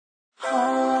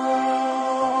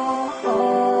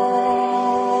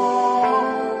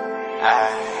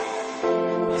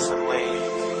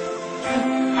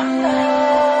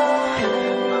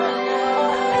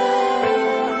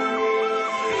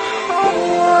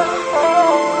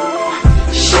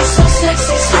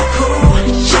sexy, so cool.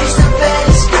 She's the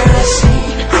baddest girl I've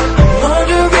seen. I'm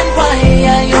wondering why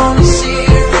I only see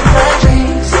her in my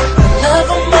dreams. The love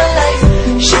of my life,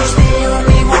 she's the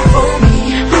only one for me.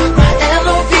 My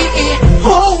L.O.V.E,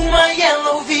 oh my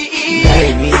L.O.V.E.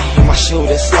 Baby, you're my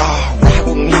shooting star. Ride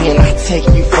with me and I take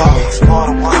you far.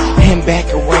 And back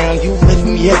around, you lift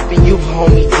me up and you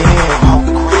hold me down.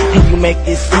 And you make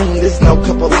it seem there's no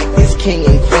couple like this, king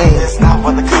and queen. There's not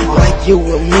one like you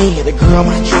and me, the girl,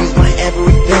 my dreams, my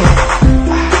everything.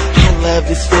 I love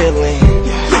this feeling,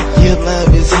 your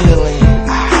love is healing.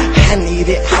 I need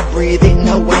it, I breathe it,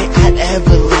 no way I'd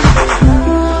ever leave.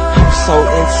 I'm so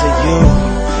into you,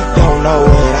 don't know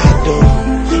what I do.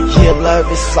 Your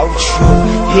love is so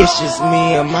true, it's just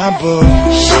me and my boo.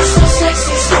 She's so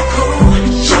sexy, so cool.